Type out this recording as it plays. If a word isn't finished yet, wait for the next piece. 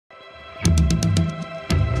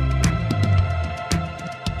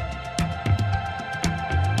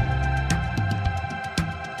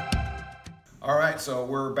right, so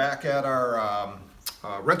we're back at our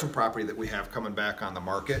rental property that we have coming back on the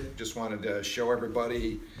market. Just wanted to show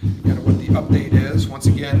everybody kind of what the update is. Once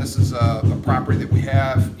again, this is a property that we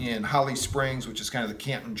have in Holly Springs, which is kind of the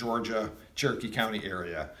Canton, Georgia, Cherokee County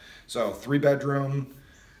area. So 3-bedroom,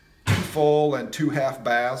 2 full and 2 half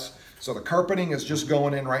baths. So the carpeting is just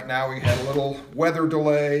going in right now. We had a little weather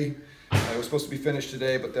delay. It was supposed to be finished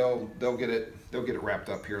today, but they'll get it wrapped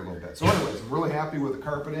up here a little bit. So anyways, I'm really happy with the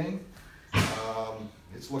carpeting.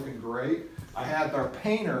 It's looking great. I had our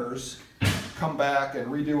painters come back and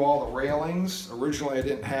redo all the railings. Originally I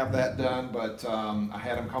didn't have that done, but I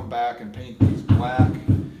had them come back and paint these black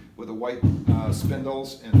with the white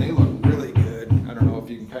spindles, and they look really good. I don't know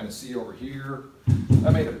if you can kind of see over here.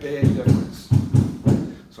 That made a big difference.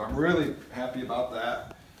 So I'm really happy about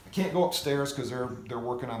that. I can't go upstairs because they're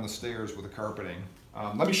working on the stairs with the carpeting.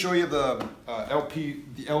 Let me show you the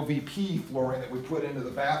LVP flooring that we put into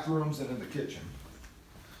the bathrooms and in the kitchen.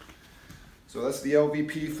 So that's the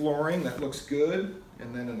LVP flooring. That looks good.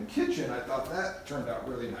 And then in the kitchen, I thought that turned out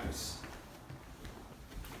really nice.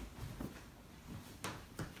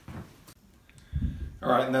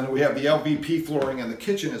 All right, and then we have the LVP flooring in the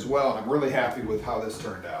kitchen as well. And I'm really happy with how this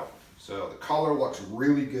turned out. So the color looks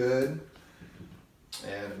really good,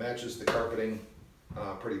 and it matches the carpeting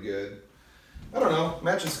pretty good. I don't know,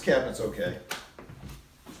 matches the cabinets okay.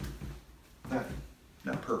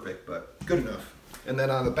 Not perfect, but good enough. And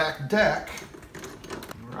then on the back deck,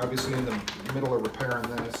 we're obviously in the middle of repairing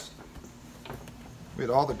this. We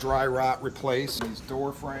had all the dry rot replaced, these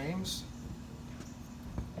door frames.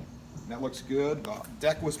 That looks good. The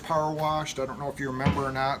deck was power washed. I don't know if you remember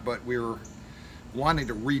or not, but we were wanting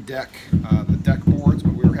to redeck the deck boards,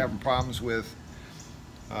 but we were having problems with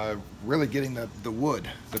really getting the wood,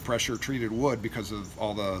 the pressure treated wood, because of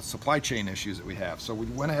all the supply chain issues that we have. So we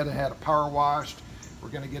went ahead and had it power washed. We're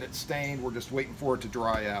going to get it stained. We're just waiting for it to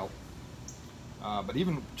dry out. But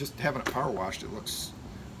even just having it power washed, it looks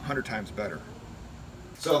 100 times better.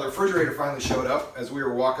 So the refrigerator finally showed up as we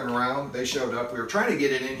were walking around. They showed up. We were trying to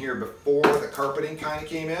get it in here before the carpeting kind of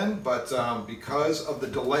came in, but because of the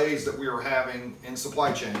delays that we were having in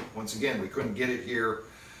supply chain, once again, we couldn't get it here.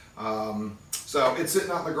 So it's sitting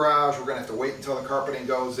out in the garage. We're going to have to wait until the carpeting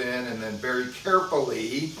goes in and then very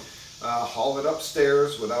carefully haul it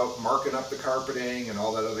upstairs without marking up the carpeting and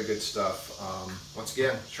all that other good stuff. Once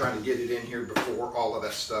again, trying to get it in here before all of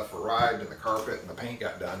that stuff arrived and the carpet and the paint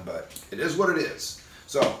got done, but it is what it is.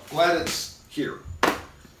 So glad it's here.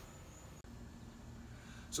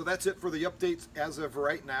 So that's it for the updates as of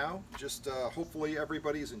right now. Just hopefully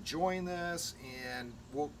everybody's enjoying this, and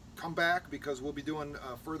we'll come back because we'll be doing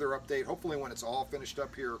a further update, hopefully when it's all finished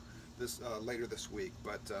up here later this week.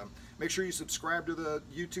 But make sure you subscribe to the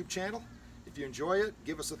YouTube channel. If you enjoy it,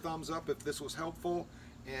 give us a thumbs up if this was helpful,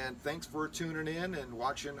 and thanks for tuning in and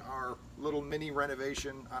watching our little mini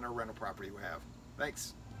renovation on our rental property we have.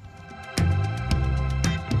 Thanks.